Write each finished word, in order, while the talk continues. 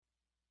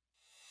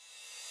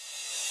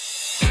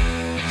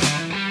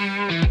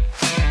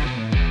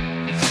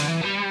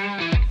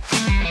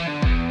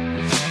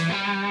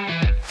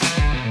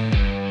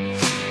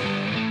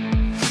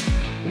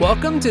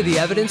Welcome to the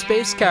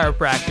Evidence-Based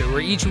Chiropractor,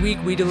 where each week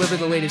we deliver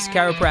the latest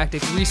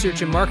chiropractic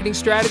research and marketing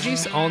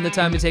strategies, all in the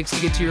time it takes to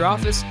get to your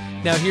office.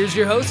 Now here's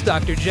your host,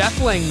 Dr. Jeff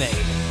Langmaid.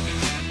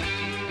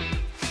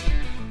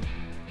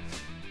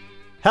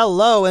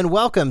 Hello and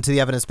welcome to the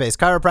Evidence-Based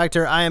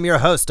Chiropractor. I am your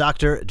host,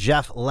 Dr.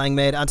 Jeff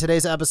Langmaid. On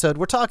today's episode,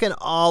 we're talking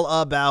all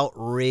about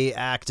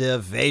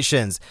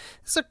reactivations.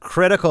 This is a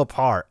critical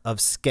part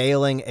of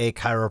scaling a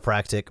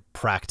chiropractic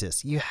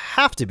practice. You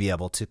have to be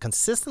able to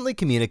consistently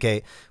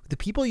communicate with the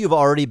people you've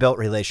already built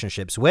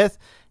relationships with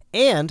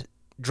and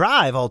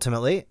drive,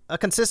 ultimately, a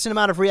consistent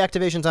amount of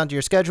reactivations onto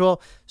your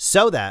schedule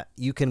so that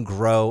you can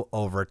grow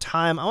over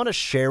time. I want to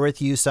share with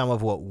you some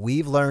of what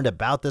we've learned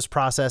about this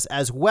process,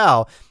 as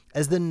well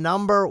as the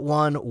number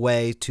one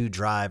way to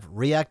drive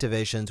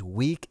reactivations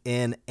week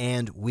in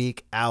and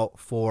week out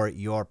for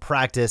your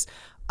practice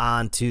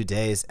on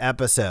today's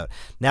episode.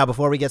 Now,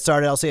 before we get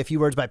started, I'll say a few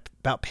words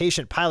about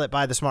Patient Pilot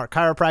by The Smart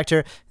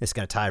Chiropractor. It's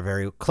going to tie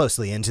very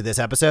closely into this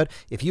episode.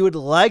 If you would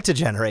like to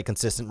generate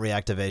consistent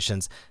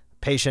reactivations,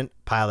 Patient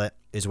Pilot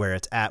is where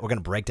it's at. We're going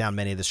to break down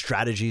many of the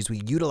strategies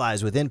we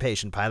utilize within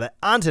Patient Pilot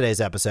on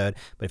today's episode.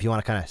 But if you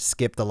want to kind of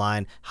skip the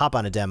line, hop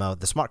on a demo,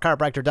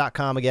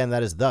 thesmartchiropractor.com. Again,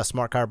 that is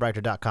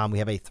thesmartchiropractor.com. We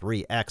have a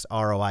 3x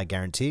ROI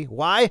guarantee.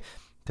 Why?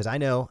 Because I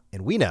know,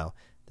 and we know,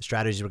 the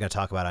strategies we're going to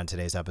talk about on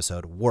today's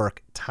episode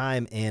work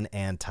time in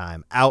and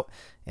time out,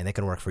 and they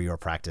can work for your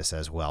practice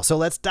as well. So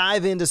let's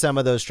dive into some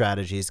of those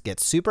strategies, get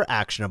super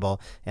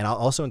actionable, and I'll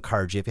also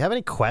encourage you, if you have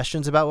any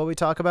questions about what we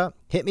talk about,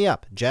 hit me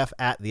up,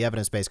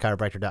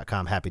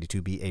 jeff@theevidencebasedchiropractor.com. Happy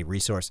to be a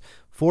resource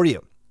for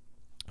you.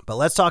 But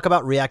let's talk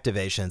about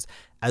reactivations,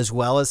 as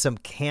well as some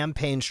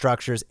campaign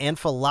structures and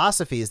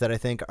philosophies that I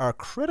think are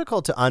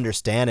critical to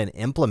understand and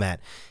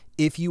implement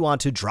if you want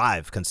to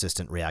drive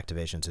consistent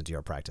reactivations into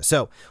your practice.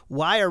 So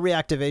why are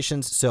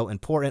reactivations so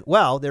important?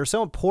 Well, they're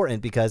so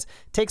important because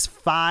it takes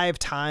 5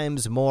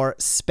 times more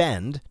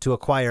spend to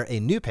acquire a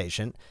new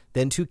patient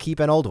than to keep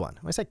an old one.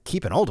 When I say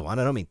keep an old one,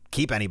 I don't mean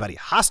keep anybody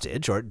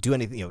hostage or do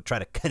anything, try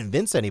to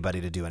convince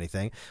anybody to do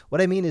anything.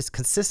 What I mean is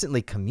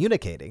consistently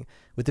communicating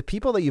with the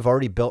people that you've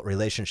already built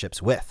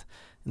relationships with.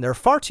 And there are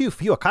far too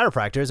few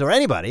chiropractors or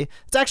anybody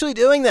that's actually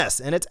doing this,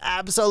 and it's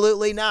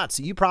absolutely nuts.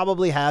 You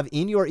probably have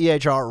in your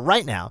EHR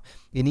right now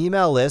an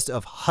email list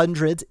of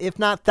hundreds, if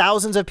not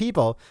thousands of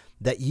people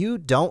that you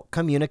don't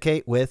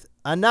communicate with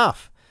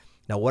enough.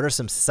 Now, what are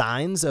some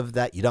signs of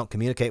that you don't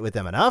communicate with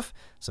them enough?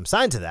 Some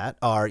signs of that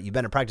are you've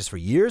been in practice for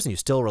years and you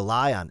still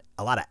rely on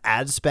a lot of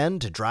ad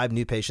spend to drive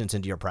new patients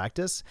into your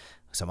practice.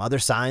 Some other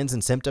signs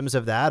and symptoms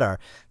of that are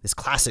this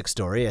classic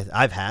story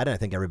I've had, and I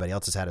think everybody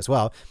else has had as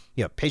well.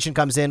 Patient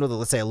comes in with,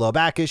 let's say, a low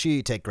back issue.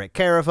 You take great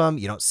care of them.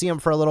 You don't see them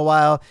for a little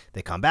while.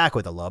 They come back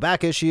with a low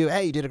back issue.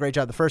 Hey, you did a great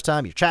job the first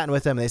time. You're chatting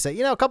with them, and they say,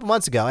 a couple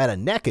months ago, I had a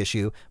neck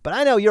issue, but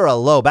I know you're a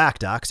low back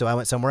doc, so I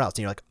went somewhere else.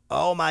 And you're like,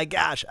 oh my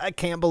gosh, I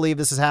can't believe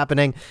this is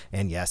happening.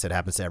 And yes, it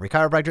happens to every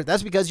chiropractor.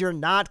 That's because you're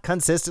not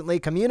consistently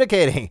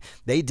communicating.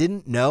 They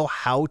didn't know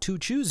how to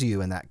choose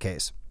you in that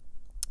case.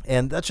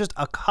 And that's just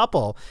a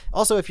couple.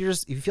 Also, if you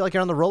feel like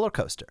you're on the roller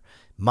coaster,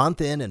 month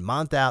in and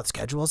month out,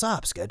 schedule's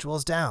up,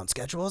 schedule's down,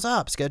 schedule's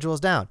up, schedule's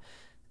down.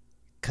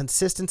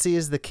 Consistency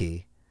is the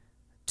key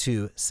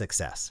to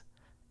success,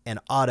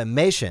 and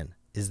automation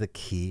is the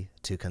key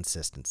to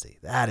consistency.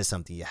 That is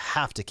something you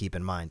have to keep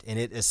in mind, and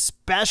it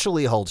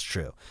especially holds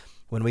true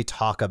when we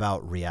talk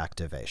about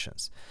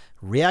reactivations.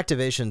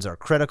 Reactivations are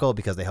critical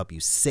because they help you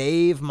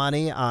save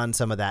money on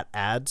some of that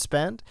ad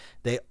spend.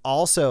 They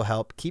also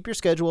help keep your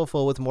schedule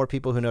full with more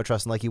people who know,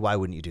 trust, and like you. Why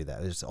wouldn't you do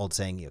that? There's an old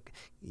saying,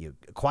 you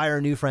acquire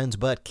new friends,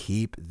 but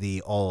keep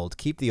the old.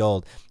 Keep the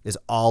old is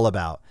all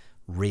about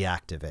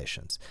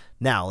reactivations.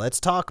 Now, let's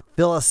talk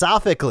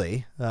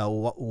philosophically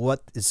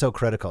what is so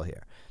critical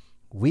here.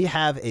 We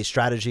have a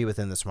strategy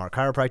within the Smart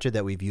Chiropractor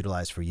that we've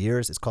utilized for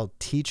years. It's called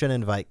Teach and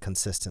Invite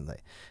Consistently.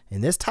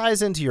 And this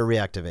ties into your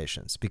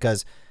reactivations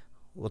because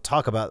we'll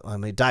talk about,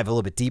 I'm going to dive a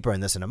little bit deeper in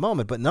this in a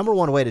moment, but number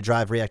one way to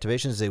drive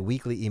reactivations is a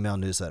weekly email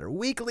newsletter.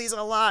 Weekly's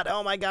a lot.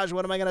 Oh my gosh,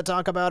 what am I going to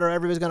talk about? Or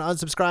everybody's going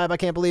to unsubscribe. I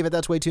can't believe it.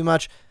 That's way too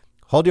much.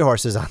 Hold your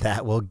horses on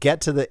that. We'll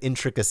get to the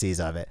intricacies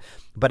of it.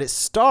 But it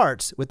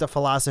starts with the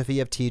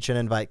philosophy of teach and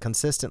invite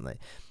consistently.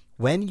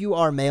 When you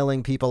are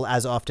mailing people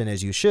as often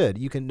as you should,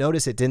 you can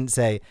notice it didn't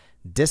say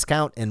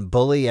discount and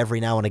bully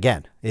every now and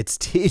again. It's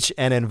teach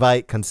and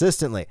invite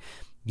consistently.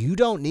 You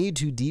don't need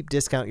to deep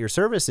discount your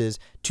services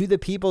to the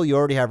people you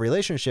already have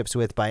relationships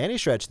with by any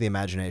stretch of the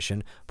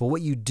imagination. But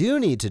what you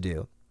do need to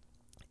do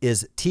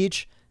is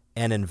teach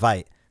and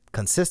invite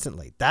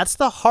consistently. That's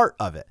the heart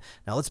of it.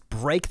 Now let's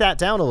break that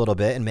down a little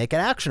bit and make it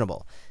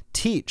actionable.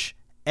 Teach,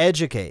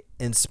 educate,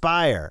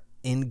 inspire,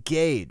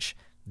 engage.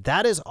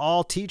 That is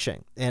all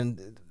teaching.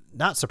 And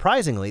not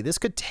surprisingly, this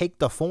could take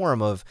the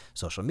form of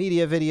social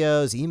media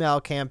videos, email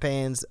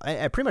campaigns,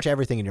 pretty much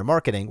everything in your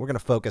marketing. We're going to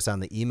focus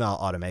on the email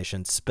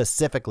automation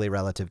specifically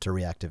relative to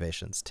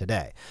reactivations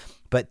today.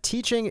 But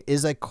teaching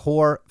is a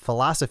core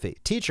philosophy.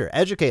 Teacher,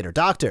 educator,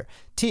 doctor,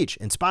 teach,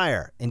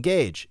 inspire,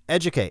 engage,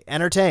 educate,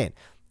 entertain.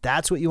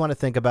 That's what you want to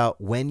think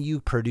about when you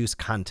produce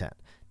content.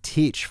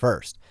 Teach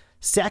first.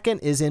 Second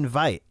is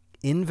invite.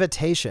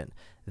 Invitation.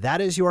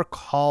 That is your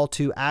call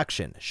to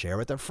action. Share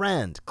with a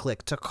friend,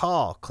 click to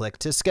call, click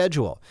to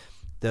schedule.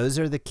 Those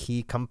are the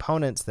key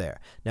components there.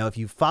 Now, if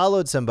you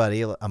followed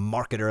somebody, a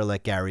marketer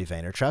like Gary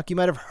Vaynerchuk, you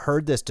might have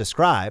heard this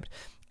described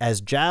as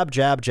jab,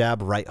 jab,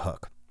 jab, right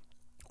hook,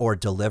 or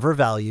deliver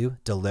value,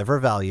 deliver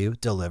value,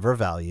 deliver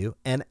value,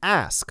 and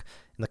ask.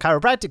 In the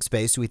chiropractic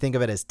space, we think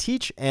of it as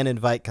teach and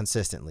invite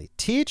consistently.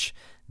 Teach,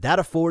 that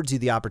affords you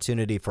the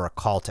opportunity for a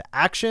call to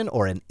action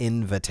or an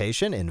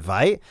invitation,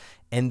 invite,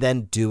 and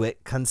then do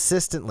it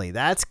consistently.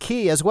 That's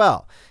key as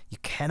well. You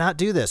cannot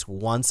do this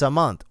once a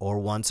month or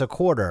once a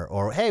quarter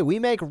or, hey, we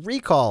make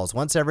recalls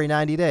once every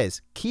 90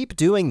 days. Keep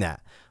doing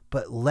that,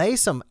 but lay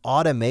some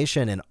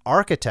automation and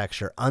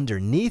architecture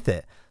underneath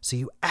it so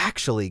you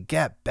actually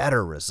get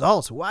better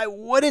results. Why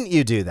wouldn't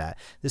you do that?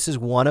 This is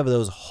one of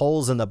those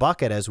holes in the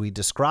bucket as we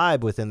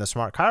describe within the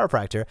Smart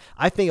Chiropractor.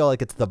 I feel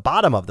like it's the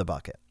bottom of the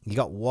bucket. You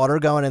got water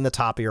going in the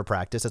top of your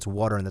practice. It's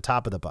water in the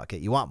top of the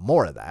bucket. You want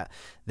more of that.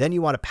 Then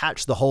you want to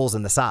patch the holes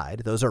in the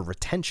side. Those are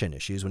retention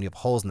issues when you have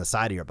holes in the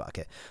side of your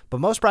bucket. But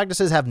most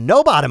practices have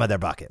no bottom of their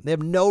bucket. They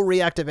have no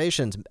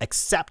reactivations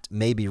except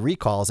maybe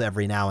recalls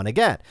every now and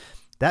again.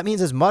 That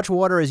means as much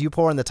water as you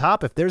pour in the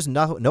top, if there's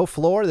no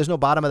floor, there's no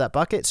bottom of that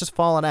bucket, it's just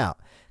falling out.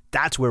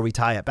 That's where we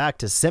tie it back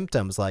to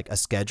symptoms like a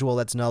schedule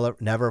that's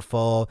never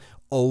full,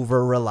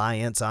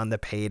 over-reliance on the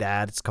paid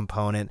ads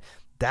component.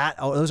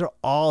 Those are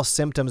all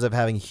symptoms of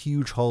having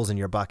huge holes in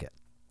your bucket.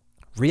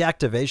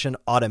 Reactivation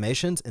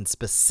automations, and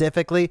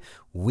specifically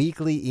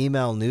weekly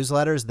email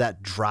newsletters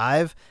that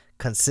drive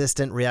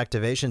consistent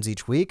reactivations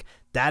each week,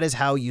 that is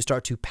how you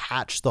start to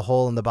patch the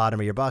hole in the bottom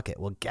of your bucket.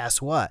 Well, guess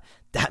what?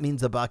 That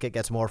means the bucket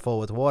gets more full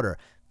with water.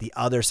 The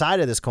other side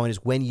of this coin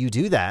is when you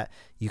do that,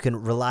 you can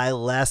rely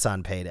less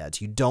on paid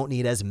ads. You don't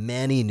need as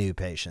many new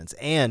patients,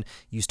 and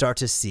you start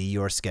to see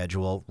your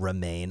schedule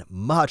remain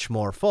much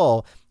more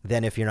full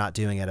than if you're not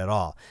doing it at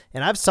all.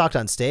 And I've talked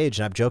on stage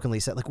and I've jokingly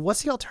said, like,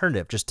 what's the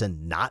alternative? Just to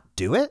not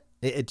do it?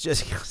 It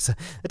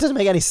doesn't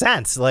make any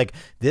sense. Like,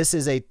 this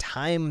is a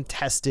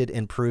time-tested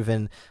and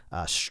proven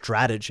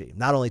strategy,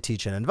 not only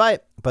teach and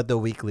invite, but the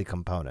weekly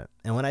component.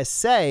 And when I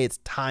say it's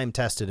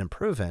time-tested and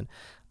proven,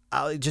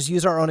 I'll just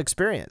use our own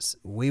experience.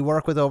 We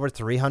work with over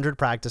 300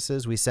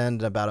 practices. We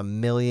send about 1.25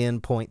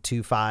 million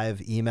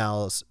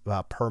emails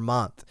per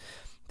month.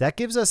 That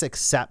gives us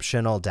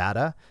exceptional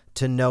data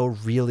to know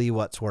really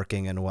what's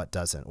working and what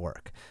doesn't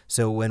work.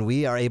 So when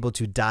we are able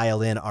to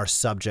dial in our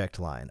subject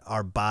line,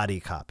 our body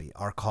copy,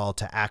 our call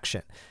to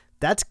action,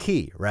 that's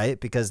key, right?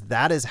 Because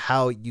that is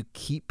how you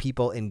keep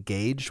people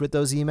engaged with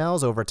those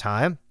emails over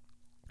time.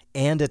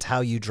 And it's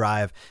how you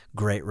drive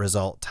great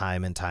result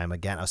time and time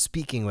again. I was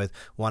speaking with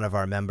one of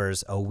our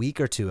members a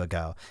week or two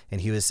ago, and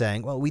he was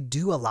saying, well, we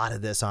do a lot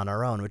of this on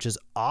our own, which is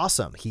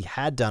awesome. He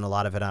had done a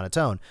lot of it on its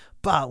own.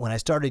 But when I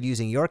started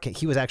using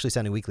he was actually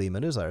sending weekly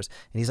email newsletters,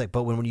 and he's like,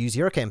 but when we use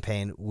your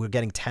campaign, we're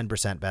getting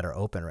 10% better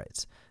open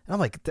rates. And I'm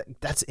like,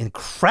 that's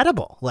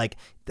incredible. Like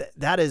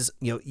that is,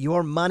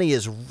 your money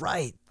is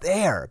right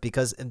there,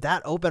 because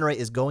that open rate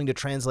is going to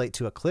translate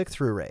to a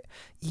click-through rate.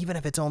 Even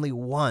if it's only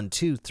 1,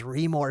 2,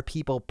 3 more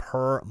people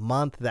per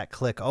month that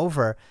click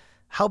over,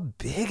 how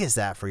big is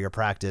that for your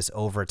practice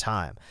over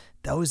time?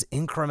 Those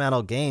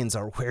incremental gains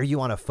are where you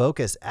want to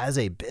focus as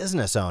a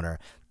business owner.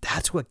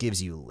 That's what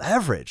gives you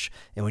leverage.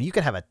 And when you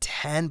can have a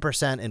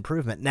 10%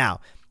 improvement. Now,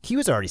 he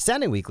was already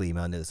sending weekly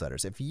email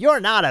newsletters. If you're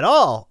not at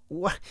all,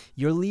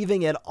 you're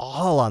leaving it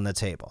all on the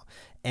table.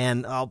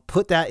 And I'll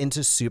put that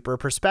into super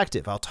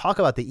perspective. I'll talk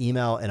about the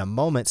email in a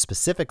moment,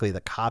 specifically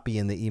the copy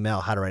in the email,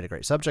 how to write a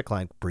great subject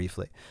line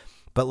briefly.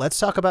 But let's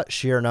talk about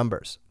sheer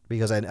numbers,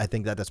 because I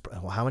think that's,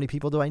 well, how many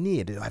people do I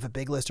need? Do I have a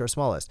big list or a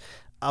small list?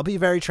 I'll be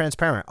very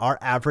transparent. Our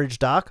average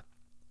doc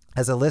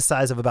has a list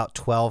size of about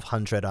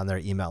 1,200 on their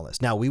email list.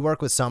 Now, we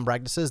work with some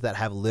practices that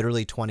have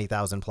literally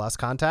 20,000 plus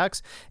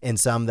contacts and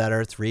some that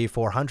are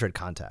 300-400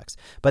 contacts.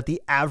 But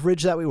the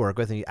average that we work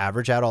with, and you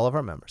average out all of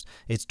our members,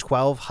 it's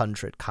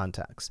 1,200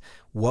 contacts.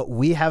 What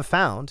we have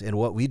found and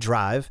what we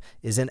drive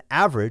is an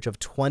average of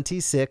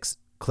 26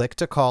 click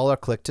to call or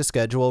click to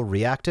schedule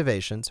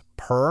reactivations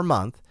per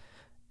month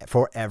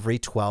for every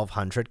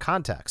 1,200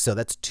 contacts. So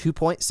that's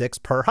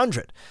 2.6 per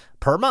 100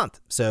 per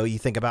month. So you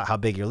think about how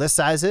big your list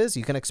size is,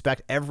 you can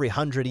expect every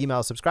 100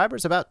 email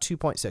subscribers about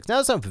 2.6. Now,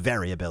 there's some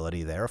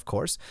variability there, of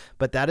course,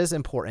 but that is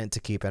important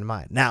to keep in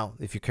mind. Now,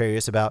 if you're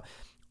curious about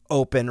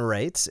open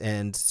rates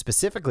and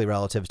specifically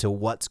relative to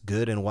what's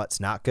good and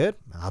what's not good,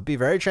 I'll be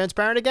very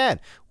transparent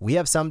again. We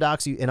have some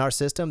docs in our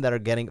system that are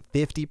getting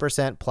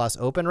 50% plus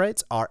open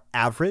rates. Our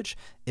average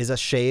is a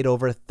shade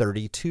over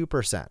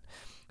 32%.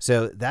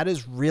 So that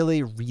is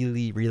really,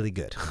 really, really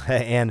good.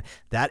 And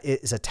that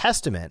is a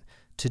testament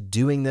to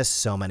doing this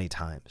so many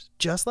times.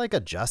 Just like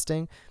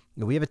adjusting,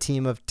 we have a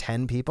team of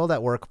 10 people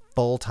that work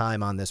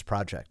full-time on this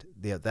project.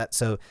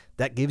 So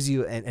that gives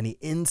you any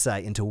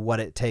insight into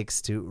what it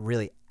takes to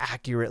really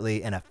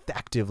accurately and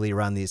effectively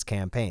run these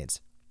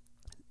campaigns.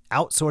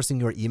 Outsourcing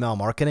your email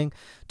marketing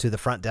to the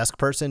front desk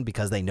person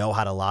because they know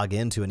how to log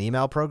into an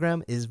email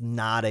program is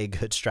not a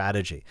good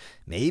strategy.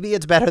 Maybe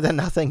it's better than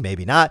nothing,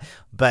 maybe not,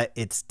 but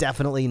it's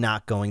definitely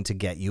not going to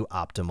get you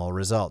optimal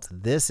results.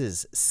 This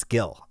is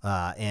skill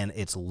and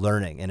it's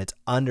learning and it's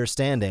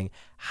understanding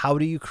how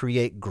do you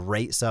create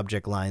great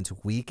subject lines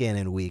week in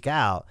and week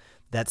out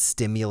that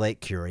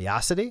stimulate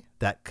curiosity,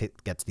 that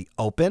gets the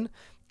open,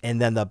 and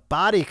then the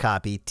body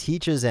copy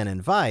teaches and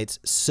invites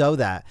so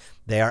that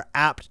they are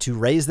apt to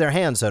raise their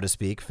hand, so to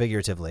speak,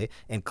 figuratively,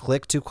 and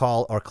click to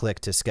call or click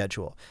to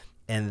schedule.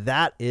 And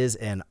that is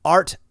an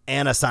art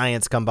and a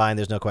science combined.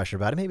 There's no question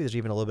about it. Maybe there's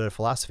even a little bit of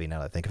philosophy now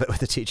that I think of it with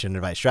the teach and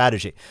invite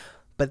strategy.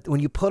 But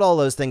when you put all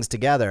those things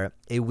together,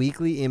 a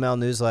weekly email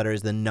newsletter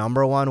is the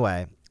number one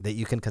way that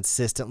you can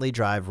consistently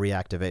drive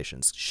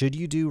reactivations. Should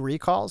you do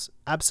recalls?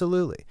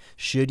 Absolutely.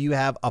 Should you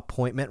have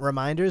appointment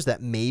reminders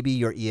that maybe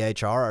your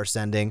EHR are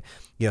sending,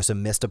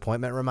 some missed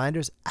appointment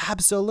reminders?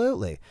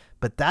 Absolutely.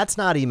 But that's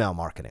not email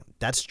marketing.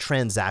 That's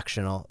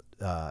transactional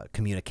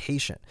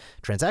communication.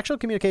 Transactional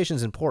communication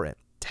is important.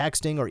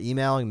 Texting or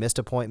emailing missed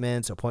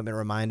appointments, appointment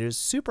reminders,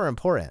 super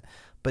important.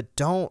 But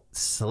don't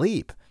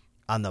sleep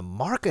on the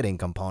marketing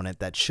component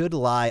that should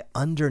lie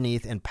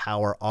underneath and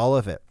power all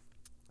of it.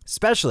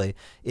 Especially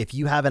if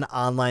you have an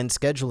online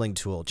scheduling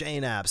tool,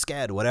 JNapp,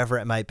 Sched, whatever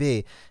it might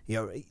be.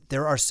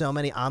 There are so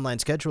many online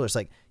schedulers.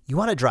 Like, you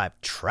want to drive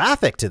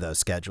traffic to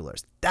those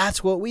schedulers.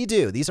 That's what we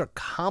do. These are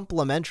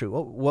complementary.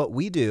 What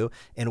we do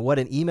and what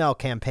an email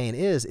campaign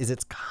is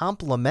it's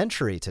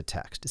complementary to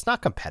text. It's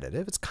not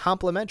competitive. It's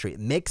complementary. It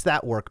makes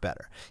that work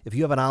better. If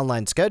you have an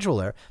online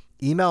scheduler,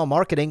 email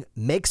marketing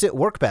makes it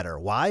work better.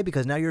 Why?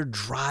 Because now you're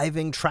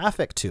driving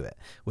traffic to it,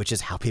 which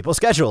is how people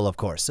schedule, of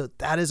course. So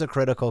that is a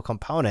critical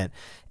component.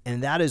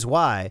 And that is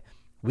why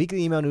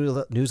weekly email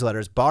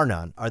newsletters, bar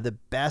none, are the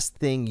best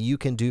thing you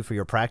can do for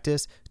your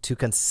practice to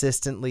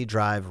consistently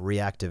drive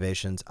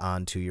reactivations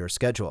onto your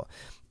schedule.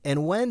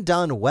 And when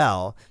done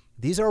well,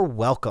 these are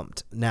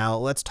welcomed. Now,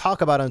 let's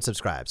talk about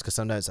unsubscribes, because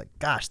sometimes it's like,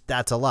 gosh,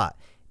 that's a lot.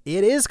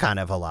 It is kind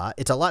of a lot.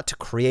 It's a lot to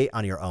create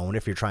on your own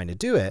if you're trying to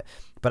do it.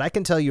 But I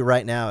can tell you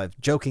right now, I've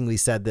jokingly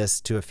said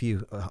this to a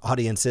few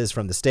audiences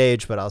from the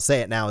stage, but I'll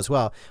say it now as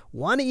well.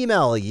 One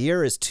email a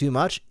year is too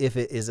much if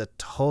it is a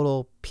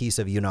total piece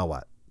of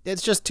you-know-what.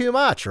 It's just too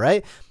much,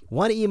 right?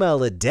 One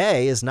email a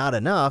day is not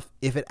enough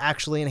if it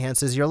actually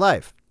enhances your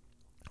life.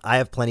 I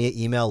have plenty of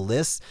email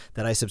lists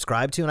that I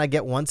subscribe to, and I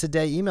get once a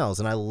day emails,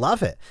 and I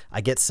love it.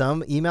 I get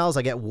some emails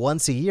I get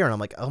once a year, and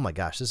I'm like, oh my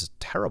gosh, this is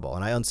terrible,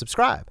 and I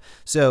unsubscribe.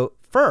 So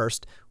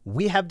first,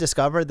 we have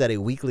discovered that a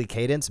weekly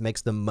cadence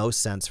makes the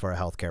most sense for a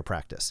healthcare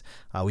practice.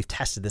 We've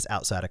tested this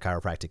outside of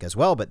chiropractic as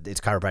well, but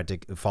it's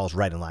chiropractic, it falls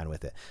right in line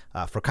with it.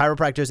 For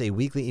chiropractors, a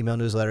weekly email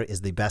newsletter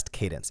is the best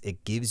cadence.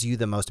 It gives you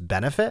the most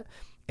benefit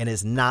and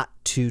is not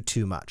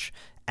too much.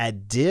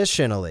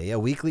 Additionally, a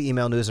weekly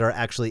email newsletter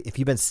actually, if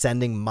you've been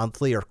sending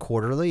monthly or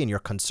quarterly and you're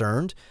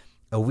concerned,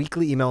 a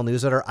weekly email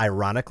newsletter,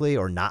 ironically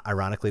or not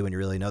ironically when you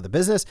really know the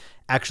business,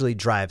 actually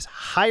drives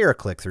higher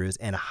click-throughs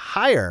and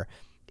higher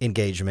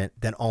engagement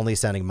than only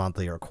sending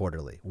monthly or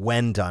quarterly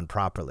when done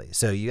properly.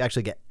 So you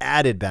actually get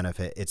added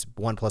benefit. It's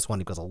 1 +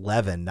 1 =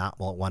 11, not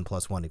 1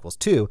 + 1 =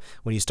 2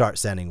 when you start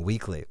sending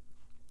weekly.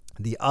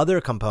 The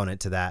other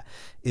component to that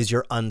is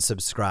your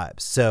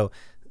unsubscribes. So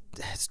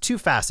it's two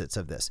facets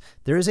of this.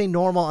 There is a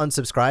normal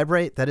unsubscribe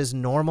rate that is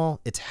normal,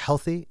 it's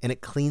healthy, and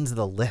it cleans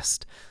the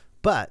list.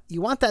 But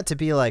you want that to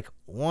be like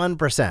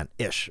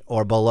 1%-ish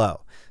or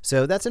below.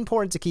 So that's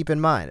important to keep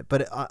in mind.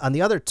 But on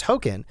the other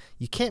token,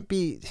 you can't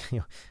be,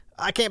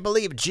 I can't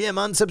believe Jim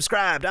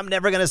unsubscribed. I'm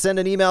never going to send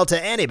an email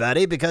to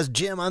anybody because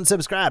Jim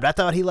unsubscribed. I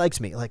thought he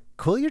liked me. Like,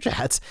 cool your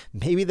jets.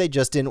 Maybe they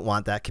just didn't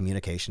want that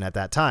communication at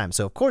that time.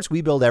 So, of course,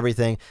 we build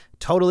everything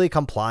totally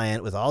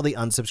compliant with all the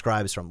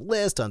unsubscribes from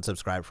list,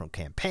 unsubscribe from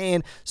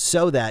campaign,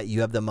 so that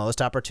you have the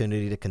most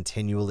opportunity to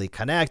continually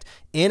connect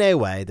in a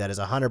way that is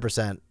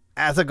 100%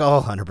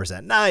 ethical,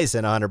 100% nice,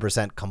 and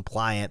 100%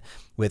 compliant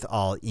with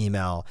all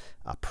email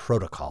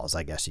protocols,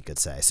 I guess you could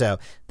say. So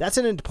that's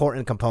an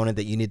important component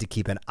that you need to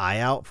keep an eye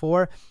out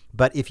for.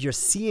 But if you're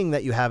seeing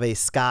that you have a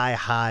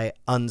sky-high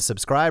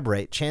unsubscribe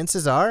rate,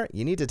 chances are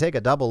you need to take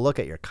a double look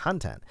at your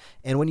content.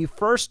 And when you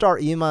first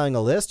start emailing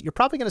a list, you're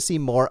probably going to see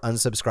more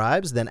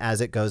unsubscribes than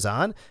as it goes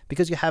on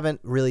because you haven't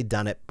really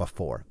done it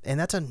before. And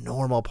that's a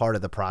normal part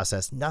of the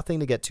process, nothing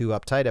to get too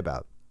uptight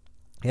about.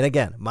 And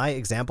again, my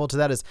example to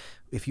that is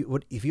if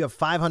you have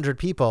 500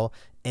 people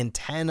and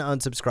 10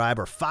 unsubscribe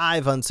or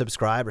 5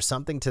 unsubscribe or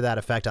something to that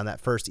effect on that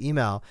first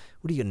email,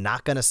 what are you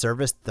not going to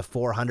service the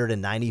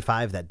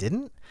 495 that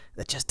didn't?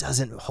 That just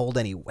doesn't hold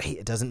any weight.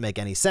 It doesn't make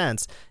any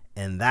sense.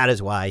 And that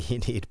is why you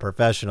need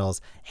professionals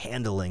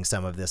handling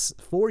some of this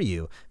for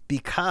you,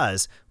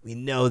 because we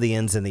know the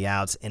ins and the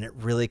outs, and it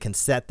really can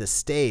set the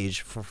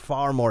stage for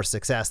far more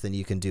success than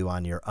you can do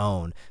on your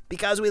own,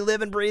 because we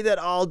live and breathe it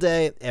all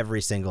day,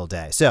 every single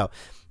day. So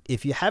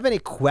if you have any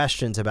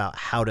questions about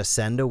how to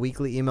send a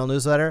weekly email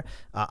newsletter,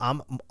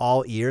 I'm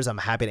all ears. I'm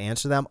happy to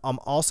answer them. I'm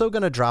also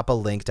going to drop a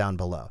link down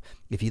below.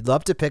 If you'd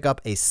love to pick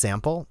up a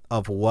sample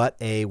of what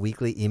a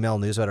weekly email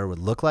newsletter would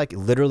look like,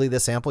 literally the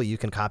sample you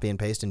can copy and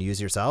paste and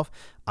use yourself,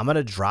 I'm going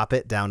to drop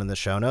it down in the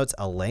show notes,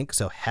 a link.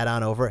 So head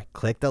on over,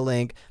 click the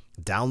link,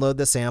 download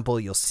the sample.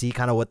 You'll see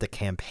kind of what the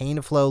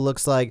campaign flow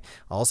looks like.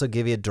 I'll also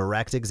give you a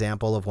direct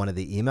example of one of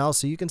the emails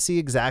so you can see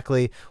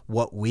exactly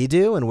what we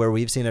do and where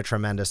we've seen a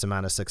tremendous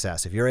amount of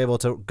success. If you're able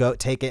to go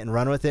take it and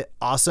run with it,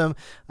 awesome.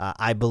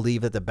 I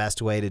believe that the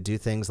best way to do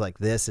things like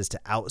this is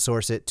to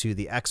outsource it to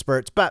the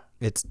experts, but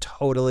it's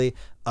totally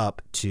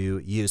up to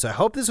you. So I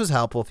hope this was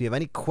helpful. If you have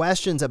any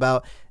questions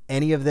about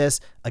any of this,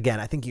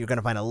 again, I think you're going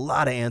to find a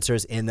lot of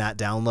answers in that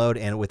download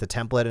and with the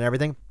template and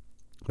everything.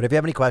 But if you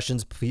have any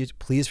questions,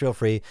 please feel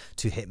free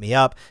to hit me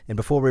up. And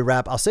before we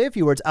wrap, I'll say a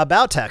few words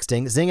about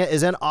texting. Zynga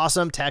is an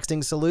awesome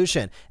texting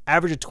solution.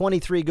 Average of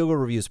 23 Google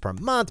reviews per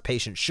month.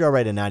 Patient sure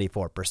rate of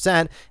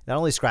 94%. That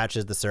only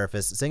scratches the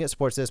surface. Zynga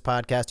supports this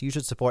podcast. You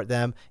should support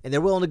them. And they're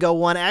willing to go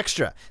one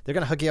extra. They're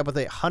going to hook you up with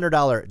a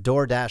 $100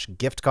 DoorDash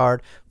gift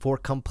card for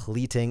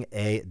completing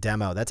a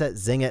demo. That's at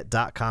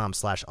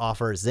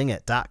zingit.com/offer.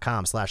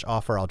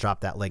 Zingit.com/offer. I'll drop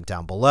that link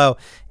down below.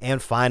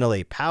 And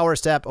finally,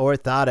 PowerStep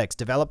Orthotics,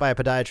 developed by a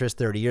podiatrist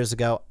 30 years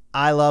ago.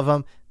 I love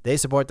them. They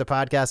support the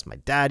podcast. My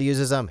dad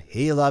uses them.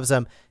 He loves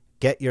them.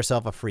 Get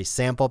yourself a free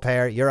sample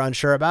pair. You're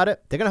unsure about it?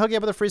 They're going to hook you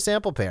up with a free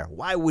sample pair.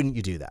 Why wouldn't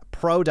you do that?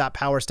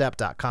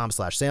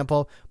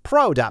 pro.powerstep.com/sample.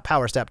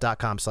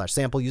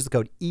 pro.powerstep.com/sample. Use the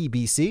code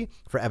EBC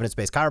for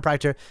Evidence-Based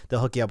Chiropractor. They'll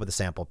hook you up with a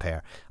sample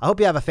pair. I hope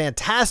you have a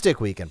fantastic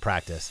week in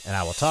practice, and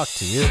I will talk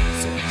to you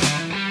soon.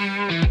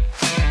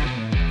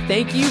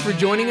 Thank you for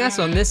joining us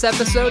on this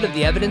episode of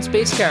the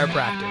Evidence-Based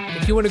Chiropractor.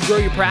 If you want to grow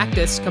your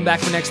practice, come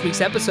back for next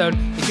week's episode.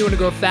 If you want to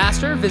grow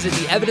faster, visit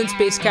the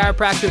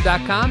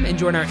evidencebasedchiropractor.com and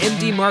join our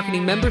MD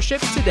Marketing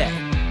membership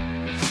today.